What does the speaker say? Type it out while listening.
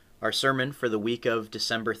Our sermon for the week of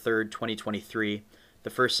December 3rd, 2023, the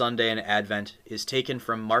first Sunday in Advent, is taken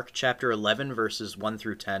from Mark chapter 11, verses 1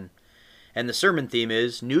 through 10. And the sermon theme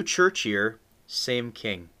is New Church Year, Same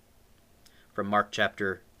King. From Mark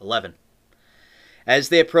chapter 11. As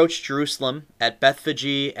they approached Jerusalem at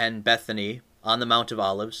Bethphage and Bethany on the Mount of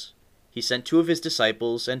Olives, he sent two of his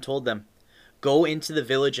disciples and told them, "Go into the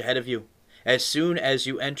village ahead of you. As soon as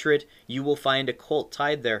you enter it, you will find a colt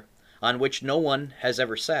tied there, on which no one has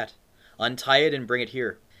ever sat. Untie it and bring it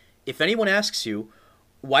here. If anyone asks you,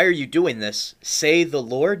 'Why are you doing this?' say, 'The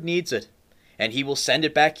Lord needs it, and he will send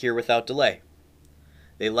it back here without delay.'"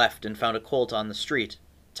 They left and found a colt on the street,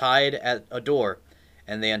 tied at a door,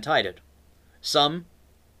 and they untied it. Some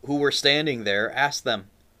who were standing there asked them,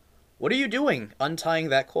 "What are you doing, untying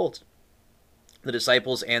that colt?" The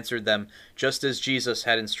disciples answered them just as Jesus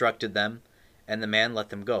had instructed them, and the man let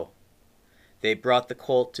them go. They brought the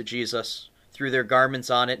colt to Jesus, threw their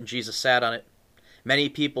garments on it, and Jesus sat on it. Many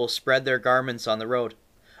people spread their garments on the road.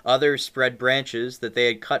 Others spread branches that they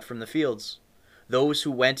had cut from the fields. Those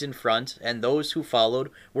who went in front and those who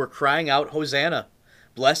followed were crying out, "Hosanna!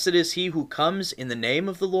 Blessed is he who comes in the name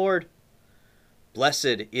of the Lord.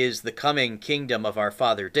 Blessed is the coming kingdom of our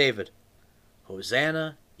father David.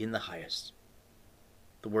 Hosanna in the highest."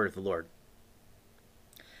 The word of the Lord.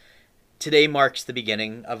 Today marks the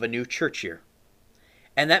beginning of a new church year.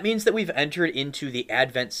 And that means that we've entered into the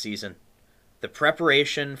Advent season, the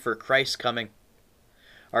preparation for Christ's coming.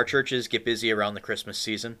 Our churches get busy around the Christmas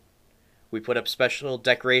season. We put up special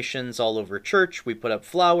decorations all over church. We put up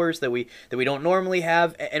flowers that we don't normally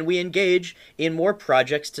have, and we engage in more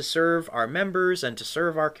projects to serve our members and to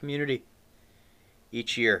serve our community.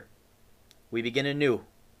 Each year, we begin anew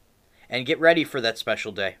and get ready for that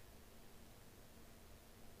special day.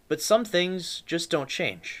 But some things just don't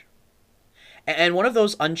change. And one of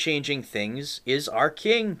those unchanging things is our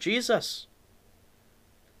King, Jesus.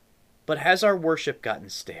 But has our worship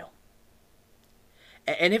gotten stale?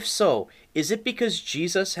 And if so, is it because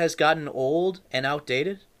Jesus has gotten old and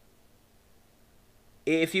outdated?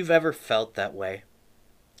 If you've ever felt that way,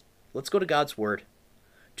 let's go to God's Word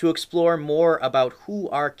to explore more about who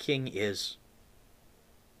our King is.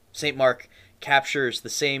 St. Mark captures the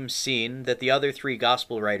same scene that the other three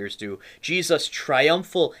gospel writers do, Jesus'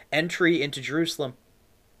 triumphal entry into Jerusalem.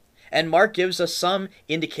 And Mark gives us some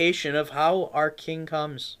indication of how our King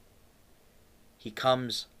comes. He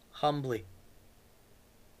comes humbly.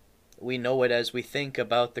 We know it as we think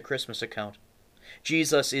about the Christmas account.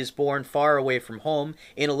 Jesus is born far away from home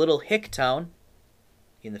in a little hick town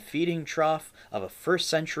in the feeding trough of a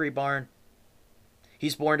first-century barn.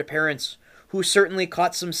 He's born to parents who certainly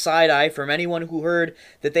caught some side-eye from anyone who heard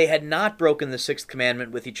that they had not broken the sixth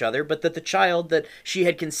commandment with each other, but that the child that she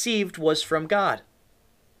had conceived was from God.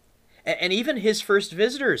 And even his first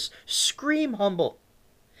visitors scream humble.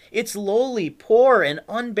 It's lowly, poor, and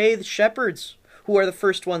unbathed shepherds who are the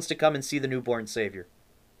first ones to come and see the newborn Savior.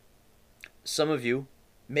 Some of you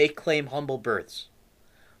may claim humble births,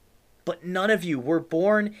 but none of you were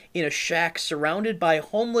born in a shack surrounded by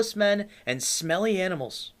homeless men and smelly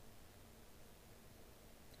animals.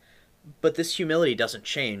 But this humility doesn't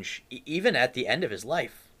change, even at the end of his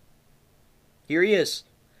life. Here he is,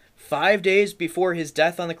 5 days before his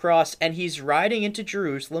death on the cross, and he's riding into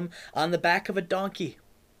Jerusalem on the back of a donkey.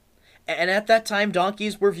 And at that time,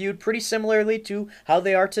 donkeys were viewed pretty similarly to how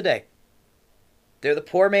they are today. They're the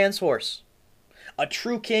poor man's horse. A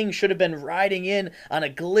true king should have been riding in on a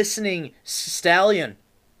glistening stallion.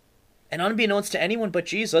 And unbeknownst to anyone but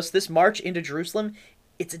Jesus, this march into Jerusalem,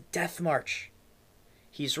 it's a death march.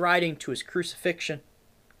 He's riding to his crucifixion,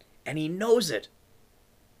 and he knows it,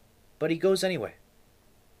 but he goes anyway.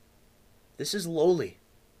 This is lowly.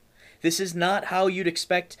 This is not how you'd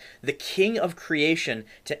expect the King of creation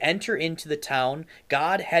to enter into the town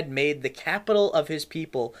God had made the capital of his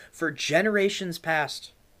people for generations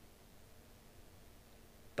past.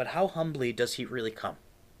 But how humbly does he really come?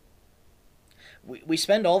 We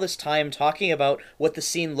spend all this time talking about what the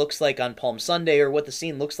scene looks like on Palm Sunday or what the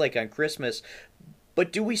scene looks like on Christmas,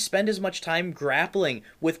 but do we spend as much time grappling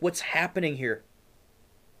with what's happening here?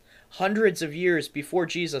 Hundreds of years before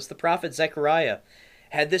Jesus, the prophet Zechariah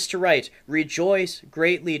had this to write: "Rejoice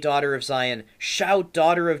greatly, daughter of Zion. Shout,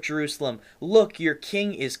 daughter of Jerusalem. Look, your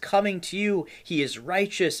king is coming to you. He is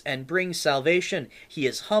righteous and brings salvation. He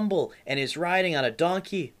is humble and is riding on a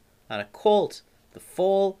donkey, on a colt, the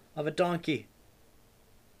foal of a donkey."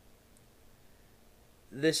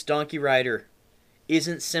 This donkey rider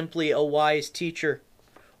isn't simply a wise teacher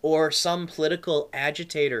or some political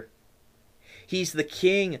agitator. He's the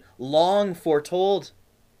king long foretold.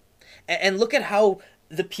 And look at how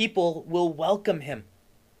the people will welcome him.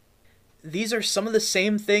 These are some of the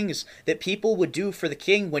same things that people would do for the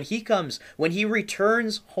king when he comes, when he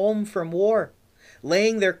returns home from war,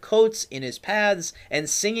 laying their coats in his paths and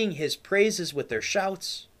singing his praises with their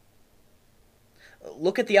shouts.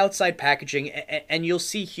 Look at the outside packaging and you'll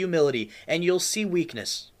see humility and you'll see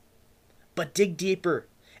weakness. But dig deeper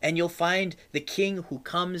and you'll find the king who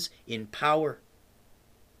comes in power.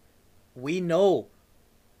 We know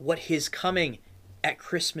what his coming at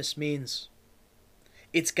Christmas means.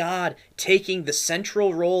 It's God taking the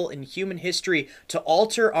central role in human history to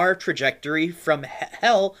alter our trajectory from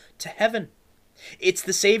hell to heaven. It's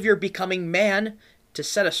the Savior becoming man to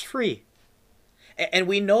set us free. And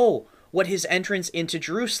we know what his entrance into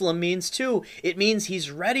Jerusalem means too. It means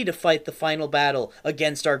he's ready to fight the final battle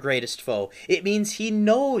against our greatest foe. It means he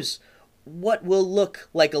knows what will look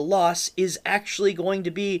like a loss is actually going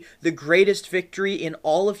to be the greatest victory in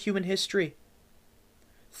all of human history.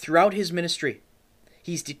 Throughout his ministry,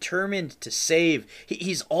 he's determined to save.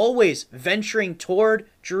 He's always venturing toward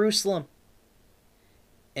Jerusalem.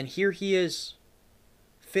 And here he is,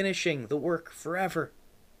 finishing the work forever.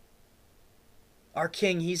 Our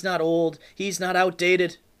king, he's not old. He's not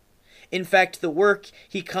outdated. In fact, the work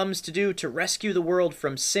he comes to do to rescue the world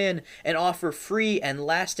from sin and offer free and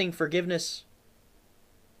lasting forgiveness,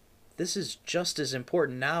 this is just as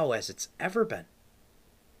important now as it's ever been.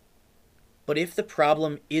 But if the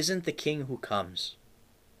problem isn't the king who comes,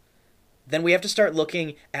 then we have to start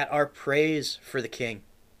looking at our praise for the king.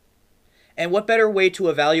 And what better way to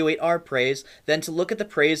evaluate our praise than to look at the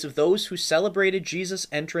praise of those who celebrated Jesus'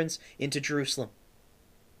 entrance into Jerusalem?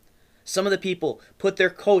 Some of the people put their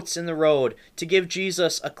coats in the road to give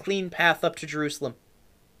Jesus a clean path up to Jerusalem.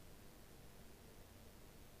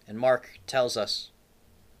 And Mark tells us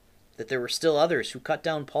that there were still others who cut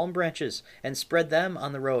down palm branches and spread them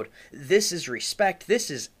on the road. This is respect. This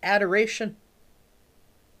is adoration.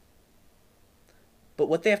 But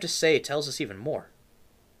what they have to say tells us even more.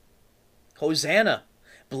 Hosanna!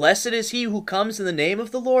 Blessed is he who comes in the name of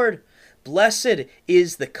the Lord. Blessed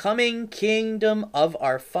is the coming kingdom of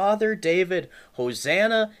our father David.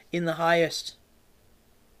 Hosanna in the highest.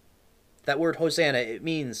 That word Hosanna, it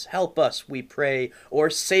means help us, we pray, or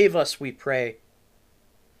save us, we pray.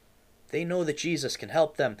 They know that Jesus can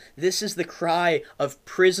help them. This is the cry of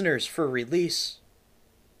prisoners for release.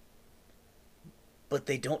 But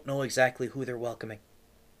they don't know exactly who they're welcoming.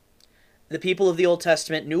 The people of the Old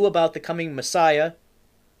Testament knew about the coming Messiah,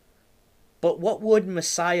 but what would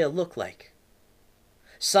Messiah look like?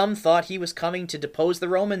 Some thought he was coming to depose the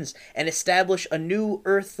Romans and establish a new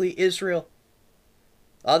earthly Israel.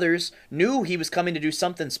 Others knew he was coming to do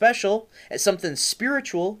something special, something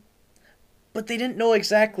spiritual, but they didn't know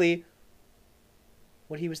exactly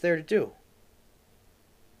what he was there to do.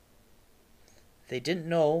 They didn't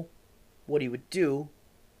know what he would do,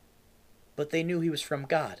 but they knew he was from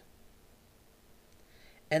God.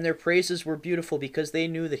 And their praises were beautiful because they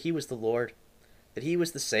knew that he was the Lord, that he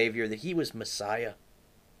was the Savior, that he was Messiah.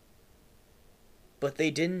 But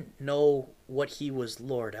they didn't know what he was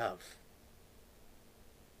Lord of.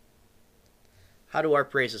 How do our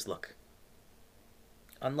praises look?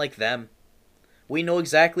 Unlike them, we know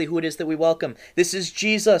exactly who it is that we welcome. This is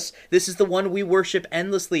Jesus. This is the one we worship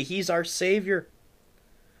endlessly. He's our Savior.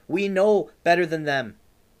 We know better than them.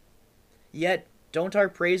 Yet, don't our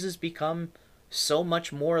praises become so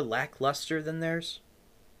much more lackluster than theirs?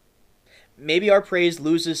 Maybe our praise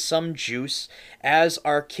loses some juice as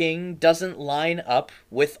our King doesn't line up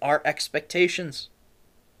with our expectations.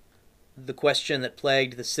 The question that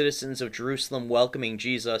plagued the citizens of Jerusalem welcoming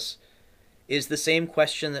Jesus is the same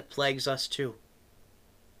question that plagues us too.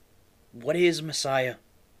 What is Messiah?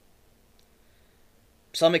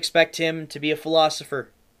 Some expect him to be a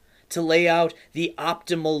philosopher, to lay out the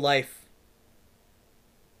optimal life.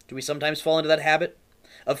 Do we sometimes fall into that habit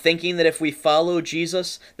of thinking that if we follow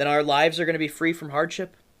Jesus, then our lives are going to be free from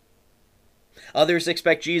hardship? Others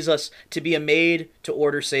expect Jesus to be a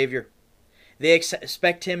made-to-order Savior. They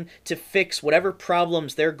expect him to fix whatever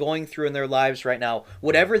problems they're going through in their lives right now,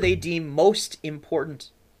 whatever they deem most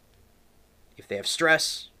important. If they have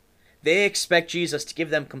stress, they expect Jesus to give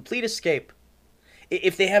them complete escape.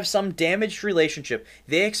 If they have some damaged relationship,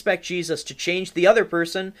 they expect Jesus to change the other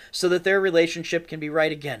person so that their relationship can be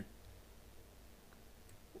right again.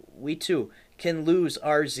 We too can lose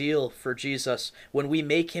our zeal for Jesus when we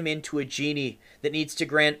make him into a genie that needs to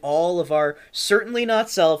grant all of our certainly not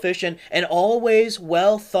selfish and always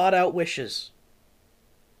well thought out wishes.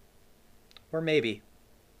 Or maybe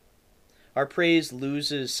our praise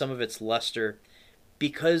loses some of its luster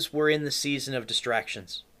because we're in the season of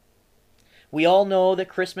distractions. We all know that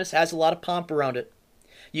Christmas has a lot of pomp around it.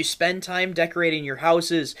 You spend time decorating your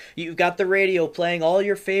houses. You've got the radio playing all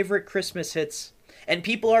your favorite Christmas hits. And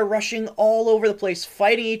people are rushing all over the place,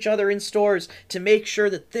 fighting each other in stores to make sure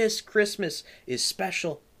that this Christmas is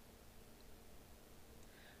special.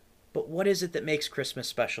 But what is it that makes Christmas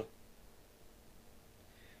special?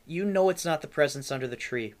 You know it's not the presents under the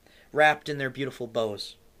tree, wrapped in their beautiful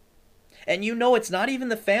bows. And you know it's not even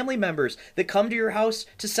the family members that come to your house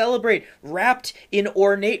to celebrate, wrapped in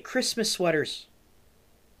ornate Christmas sweaters.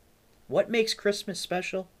 What makes Christmas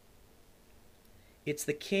special? It's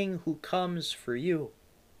the King who comes for you.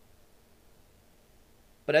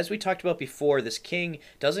 But as we talked about before, this King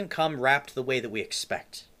doesn't come wrapped the way that we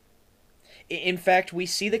expect. In fact, we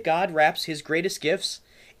see that God wraps his greatest gifts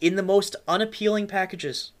in the most unappealing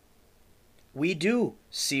packages. We do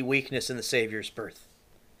see weakness in the Savior's birth.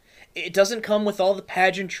 It doesn't come with all the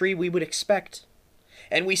pageantry we would expect.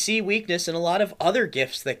 And we see weakness in a lot of other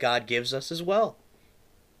gifts that God gives us as well.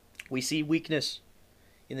 We see weakness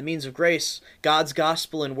in the means of grace, God's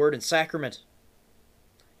gospel and word and sacrament.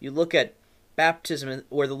 You look at baptism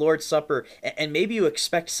or the Lord's Supper, and maybe you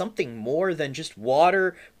expect something more than just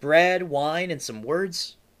water, bread, wine, and some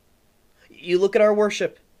words. You look at our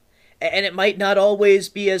worship, and it might not always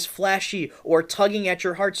be as flashy or tugging at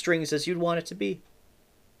your heartstrings as you'd want it to be.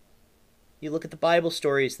 You look at the Bible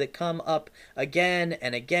stories that come up again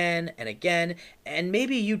and again and again, and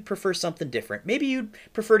maybe you'd prefer something different. Maybe you'd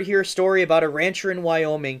prefer to hear a story about a rancher in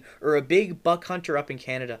Wyoming or a big buck hunter up in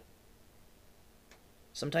Canada.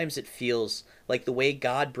 Sometimes it feels like the way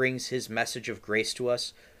God brings his message of grace to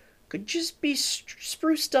us could just be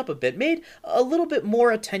spruced up a bit, made a little bit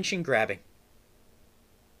more attention-grabbing.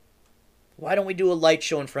 Why don't we do a light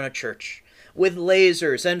show in front of church? With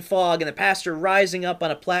lasers and fog and the pastor rising up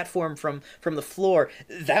on a platform from the floor.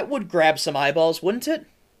 That would grab some eyeballs, wouldn't it?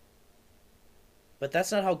 But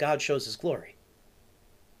that's not how God shows his glory.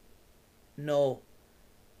 No,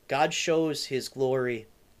 God shows his glory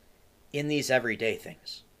in these everyday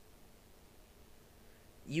things.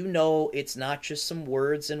 You know it's not just some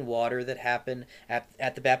words and water that happen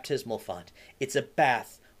at the baptismal font. It's a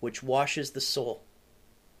bath which washes the soul.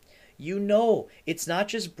 You know it's not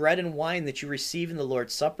just bread and wine that you receive in the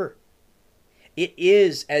Lord's Supper. It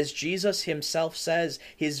is, as Jesus himself says,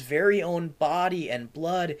 his very own body and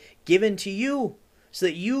blood given to you so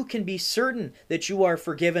that you can be certain that you are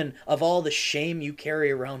forgiven of all the shame you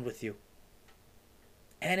carry around with you.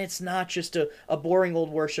 And it's not just a boring old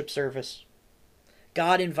worship service.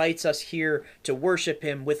 God invites us here to worship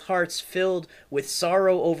him with hearts filled with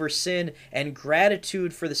sorrow over sin and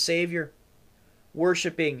gratitude for the Savior.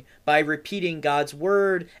 Worshipping by repeating God's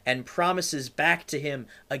word and promises back to him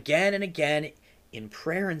again and again in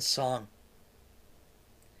prayer and song.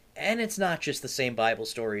 And it's not just the same Bible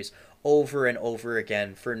stories over and over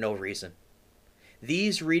again for no reason.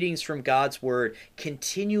 These readings from God's word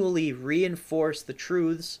continually reinforce the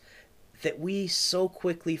truths that we so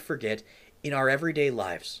quickly forget in our everyday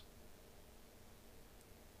lives.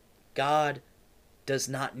 God does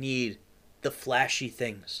not need the flashy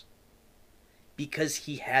things, because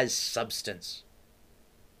he has substance.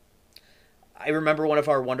 I remember one of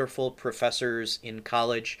our wonderful professors in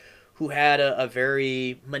college who had a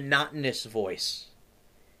very monotonous voice.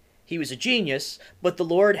 He was a genius, but the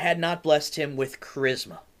Lord had not blessed him with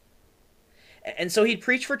charisma. And so he'd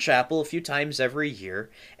preach for chapel a few times every year,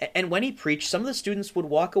 and when he preached, some of the students would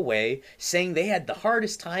walk away saying they had the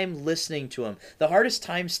hardest time listening to him, the hardest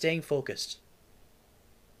time staying focused.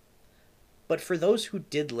 But for those who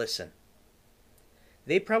did listen,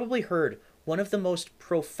 they probably heard one of the most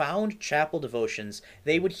profound chapel devotions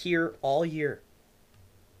they would hear all year.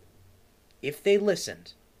 If they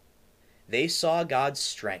listened, they saw God's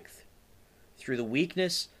strength through the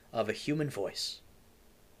weakness of a human voice.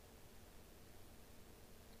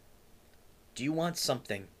 Do you want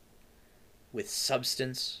something with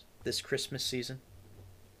substance this Christmas season?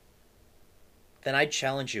 Then I'd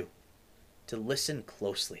challenge you to listen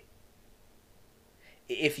closely.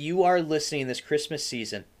 If you are listening this Christmas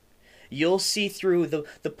season, you'll see through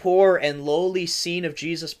the poor and lowly scene of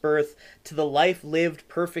Jesus' birth to the life lived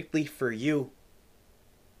perfectly for you.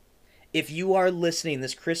 If you are listening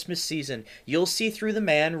this Christmas season, you'll see through the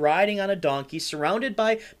man riding on a donkey, surrounded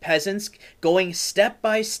by peasants, going step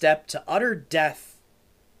by step to utter death,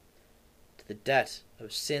 to the debt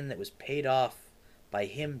of sin that was paid off by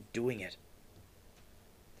him doing it.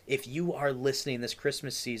 If you are listening this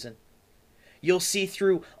Christmas season, you'll see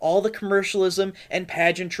through all the commercialism and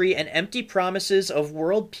pageantry and empty promises of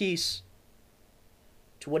world peace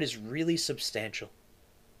to what is really substantial.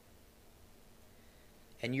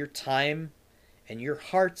 And your time and your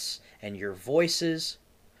hearts and your voices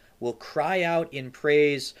will cry out in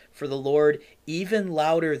praise for the Lord even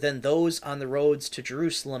louder than those on the roads to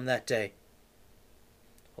Jerusalem that day.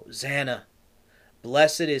 Hosanna!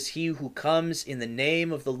 Blessed is he who comes in the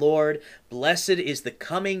name of the Lord. Blessed is the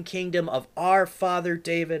coming kingdom of our father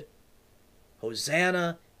David.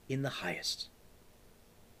 Hosanna in the highest.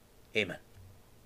 Amen.